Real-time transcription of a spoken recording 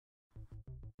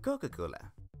Coca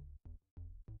Cola.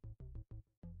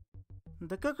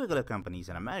 The Coca Cola Company is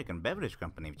an American beverage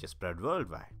company which is spread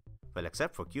worldwide, well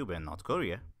except for Cuba and North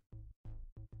Korea.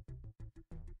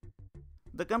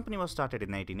 The company was started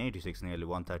in 1886, nearly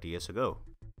 130 years ago.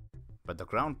 But the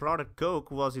crown product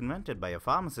Coke was invented by a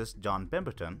pharmacist, John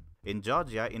Pemberton, in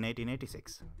Georgia in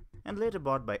 1886, and later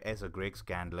bought by Asa Gregg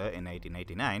Scandler in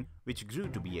 1889, which grew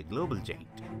to be a global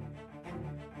giant.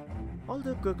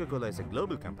 Although Coca Cola is a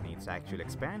global company, its actual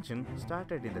expansion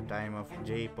started in the time of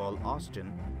J. Paul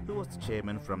Austin, who was the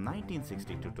chairman from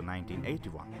 1962 to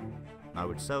 1981. Now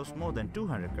it serves more than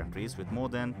 200 countries with more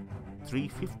than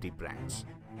 350 brands.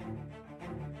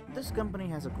 This company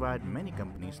has acquired many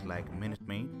companies like Minute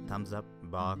Maid, Thumbs Up,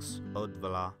 Barks,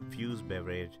 Odwalla, Fuse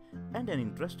Beverage, and an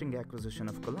interesting acquisition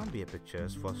of Columbia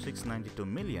Pictures for $692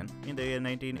 million in the year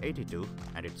 1982,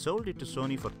 and it sold it to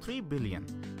Sony for $3 billion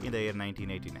in the year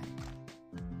 1989.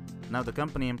 Now the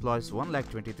company employs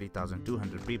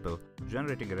 1,23,200 people,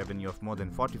 generating a revenue of more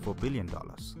than $44 billion.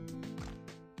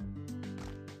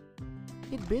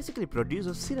 It basically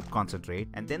produces syrup concentrate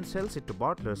and then sells it to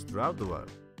bottlers throughout the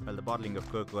world. Well, the bottling of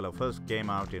Coca-Cola first came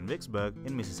out in Vicksburg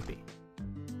in Mississippi.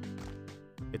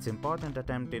 Its important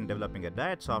attempt in developing a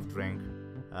diet soft drink,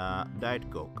 Diet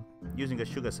Coke, using a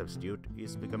sugar substitute,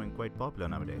 is becoming quite popular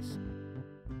nowadays.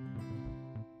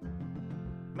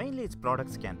 Mainly its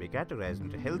products can be categorized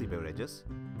into healthy beverages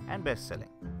and best-selling.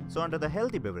 So under the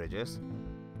healthy beverages,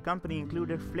 the company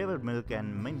included flavored milk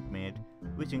and Minute Maid,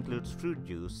 which includes fruit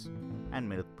juice and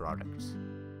milk products.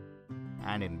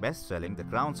 And in best-selling, the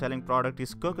crown-selling product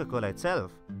is Coca-Cola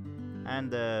itself,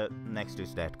 and the next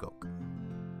is Diet Coke.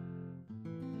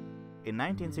 In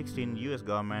 1916, US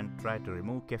government tried to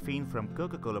remove caffeine from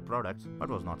Coca-Cola products but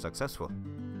was not successful.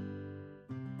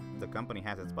 The company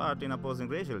has its part in opposing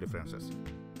racial differences.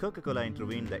 Coca-Cola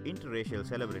intervened the interracial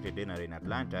celebrity dinner in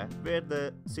Atlanta, where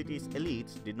the city's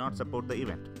elites did not support the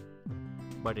event.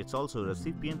 But it's also a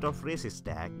recipient of racist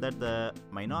tag that the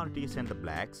minorities and the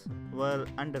blacks were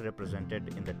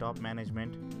underrepresented in the top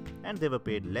management and they were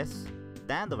paid less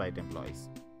than the white employees.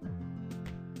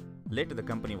 Later, the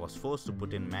company was forced to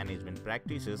put in management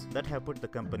practices that have put the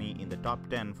company in the top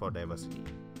 10 for diversity.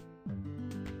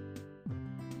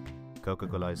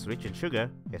 Coca-Cola is rich in sugar,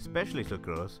 especially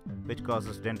sucrose, which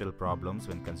causes dental problems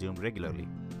when consumed regularly.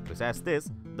 Besides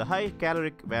this, the high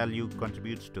caloric value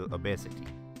contributes to obesity.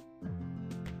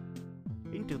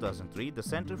 In 2003, the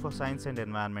Center for Science and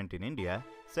Environment in India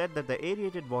said that the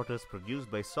aerated waters produced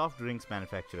by soft drinks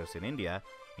manufacturers in India,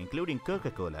 including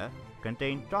Coca-Cola,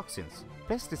 contain toxins,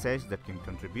 pesticides that can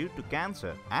contribute to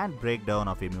cancer and breakdown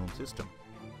of immune system.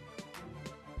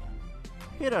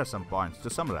 Here are some points to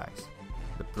summarize.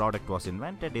 The product was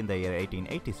invented in the year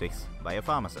 1886 by a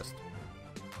pharmacist.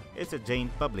 It's a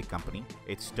giant public company.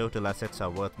 Its total assets are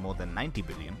worth more than 90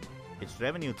 billion. Its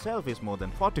revenue itself is more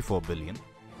than 44 billion.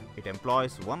 It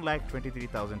employs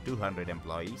 1,23,200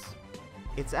 employees.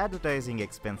 Its advertising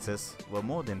expenses were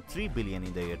more than 3 billion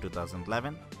in the year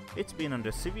 2011. It's been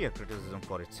under severe criticism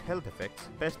for its health effects,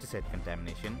 pesticide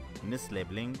contamination,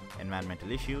 mislabeling,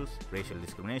 environmental issues, racial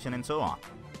discrimination, and so on.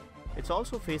 It's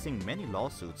also facing many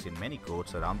lawsuits in many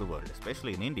courts around the world,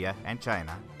 especially in India and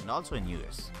China, and also in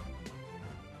US.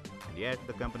 And yet,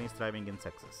 the company is thriving in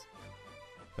success.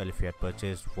 Well, if you had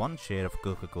purchased one share of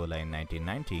Coca-Cola in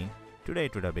 1919, today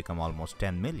it would have become almost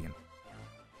 10 million.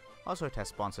 Also, it has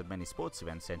sponsored many sports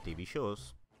events and TV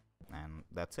shows, and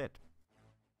that's it.